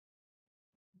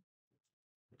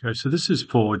Okay, so this is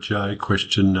 4J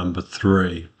question number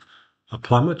 3. A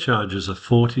plumber charges a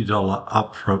 $40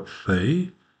 upfront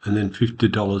fee and then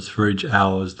 $50 for each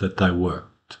hours that they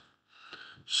worked.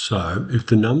 So if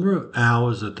the number of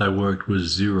hours that they worked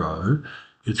was 0,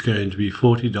 it's going to be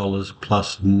 $40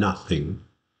 plus nothing.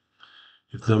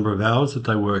 If the number of hours that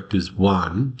they worked is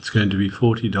 1, it's going to be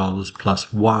 $40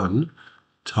 plus 1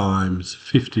 times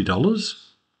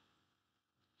 $50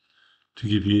 to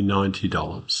give you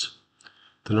 $90.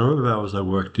 The number of hours they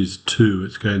worked is 2.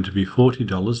 It's going to be $40,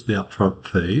 the upfront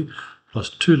fee, plus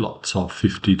 2 lots of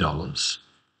 $50,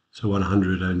 so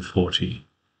 140.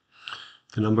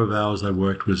 The number of hours they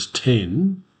worked was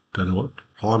 10. Don't know what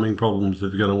climbing problems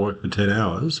they're going to work for 10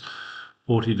 hours.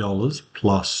 $40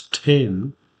 plus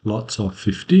 10 lots of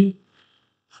 50,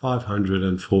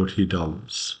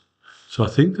 $540. So I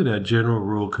think that our general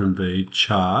rule can be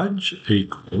charge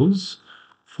equals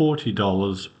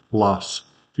 $40 plus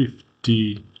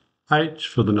 50H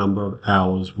for the number of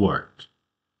hours worked.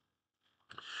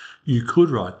 You could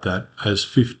write that as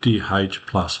 50H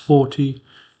plus 40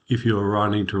 if you were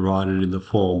wanting to write it in the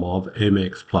form of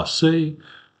MX plus C,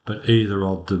 but either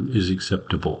of them is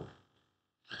acceptable.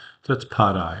 That's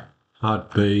part A.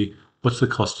 Part B, what's the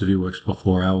cost if he works for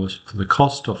 4 hours? For the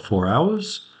cost of 4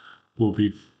 hours will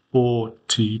be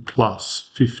 40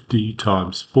 plus 50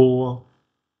 times 4.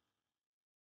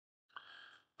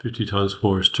 50 times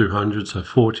 4 is 200, so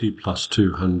 40 plus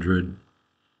 200,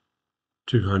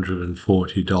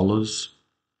 $240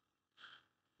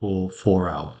 for 4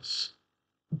 hours.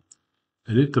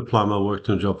 And if the plumber worked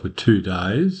on a job for 2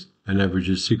 days and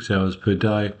averages 6 hours per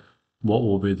day, what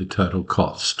will be the total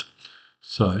cost?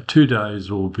 So 2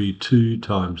 days will be 2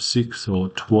 times 6 or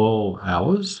 12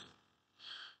 hours.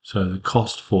 So the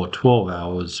cost for 12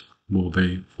 hours will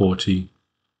be 40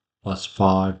 plus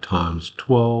 5 times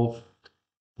 12.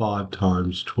 5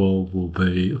 times 12 will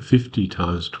be 50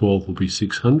 times 12 will be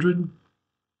 600.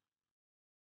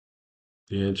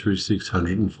 The answer is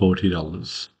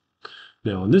 $640.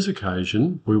 Now on this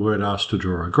occasion we weren't asked to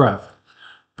draw a graph,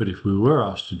 but if we were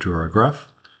asked to draw a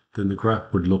graph, then the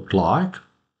graph would look like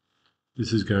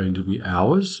this is going to be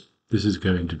hours, this is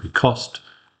going to be cost.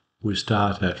 We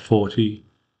start at 40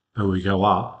 and we go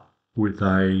up with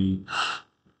a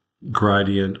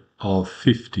gradient of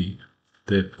 50.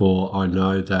 Therefore, I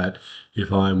know that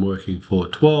if I'm working for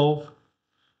 12,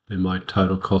 then my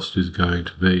total cost is going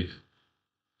to be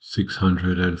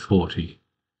 $640.